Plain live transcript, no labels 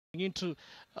coming into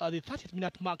the 30th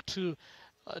minute mark to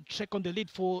check on the lead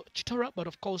for Chitora, but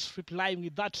of course replying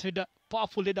with that header,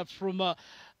 powerful header from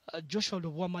Joshua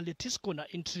Luwama Letiscona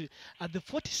into the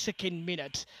 42nd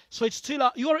minute. So it's still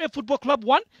URA Football Club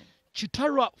 1,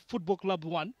 Chitara Football Club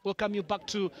 1. Welcome you back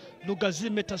to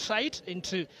Lugazi Meta side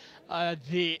into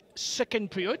the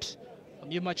second period.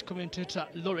 I'm your match commentator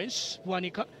Lawrence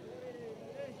Wanika.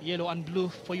 Yellow and blue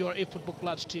for URA Football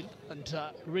Club still, and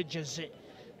red jersey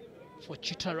for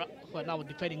Chitara, who are now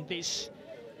defending this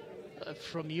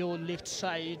from your left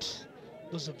side.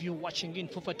 Those of you watching in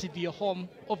FOFA TV, your home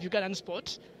of Ugandan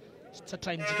sport.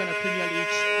 Sometimes Uganda Premier League,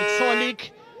 it's our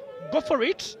league. Go for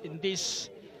it in this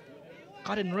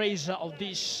curtain raiser of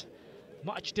this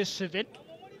match day 7.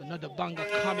 Another banger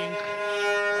coming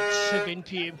at 7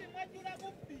 p.m.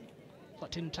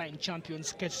 13-time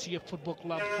champions KCF Football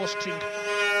Club hosting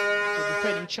the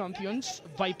defending champions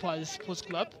Vipers Sports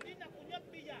Club.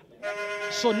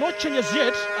 So no changes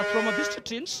yet from these two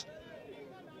teams.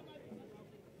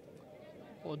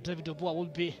 Or David Obua will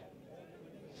be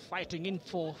fighting in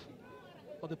for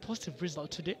the positive result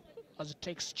today as he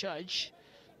takes charge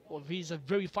of his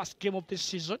very first game of this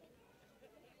season.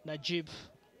 Najib,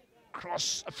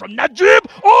 cross from Najib.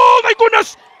 Oh my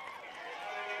goodness!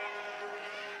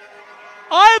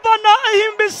 Ivana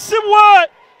Ahimbisimwe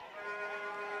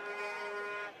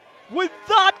with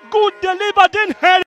that good delivered in head.